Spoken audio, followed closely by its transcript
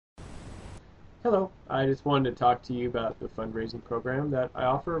Hello, I just wanted to talk to you about the fundraising program that I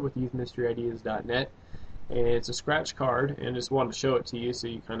offer with youthministryideas.net. And it's a scratch card, and just wanted to show it to you so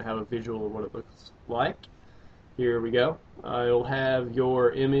you kind of have a visual of what it looks like. Here we go. It'll have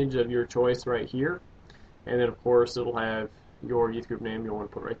your image of your choice right here, and then of course it'll have your youth group name you'll want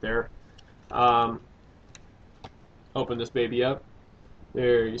to put right there. Um, Open this baby up.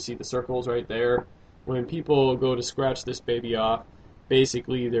 There, you see the circles right there. When people go to scratch this baby off,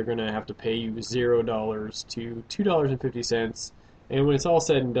 basically they're going to have to pay you $0 to $2.50. And when it's all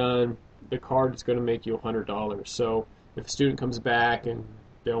said and done, the card is going to make you $100. So if a student comes back and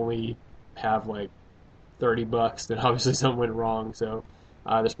they only have like 30 bucks, then obviously something went wrong. So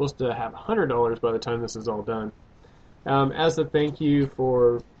they're supposed to have $100 by the time this is all done. As a thank you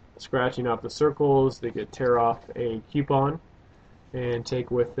for scratching off the circles, they could tear off a coupon and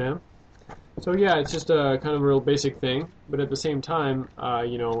take with them. So yeah, it's just a kind of a real basic thing, but at the same time,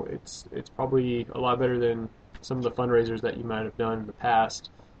 it's probably a lot better than some of the fundraisers that you might have done in the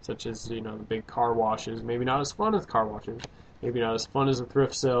past, such as the big car washes. Maybe not as fun as car washes, maybe not as fun as the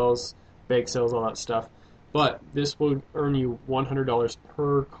thrift sales, bake sales, all that stuff. But this will earn you $100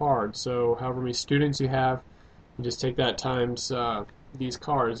 per card. So however many students you have, you just take that times these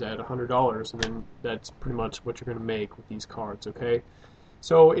cards at $100, and then that's pretty much what you're going to make with these cards. Okay.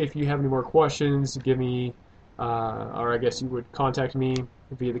 So if you have any more questions, give me, or I guess you would contact me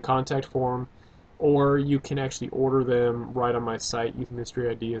via the contact form, or you can actually order them right on my site,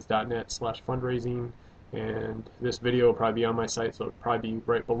 youthministryideas.net/fundraising, and this video will probably be on my site, so it'll probably be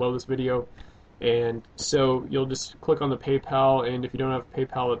right below this video. And so you'll just click on the PayPal, and if you don't have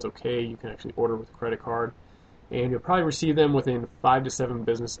PayPal, that's okay. You can actually order with a credit card, and you'll probably receive them within 5 to 7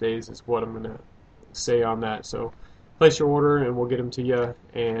 business days is what I'm going to say on that. So place your order and we'll get them to you,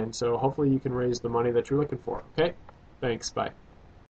 and so hopefully you can raise the money that you're looking for. Okay? Thanks. Bye.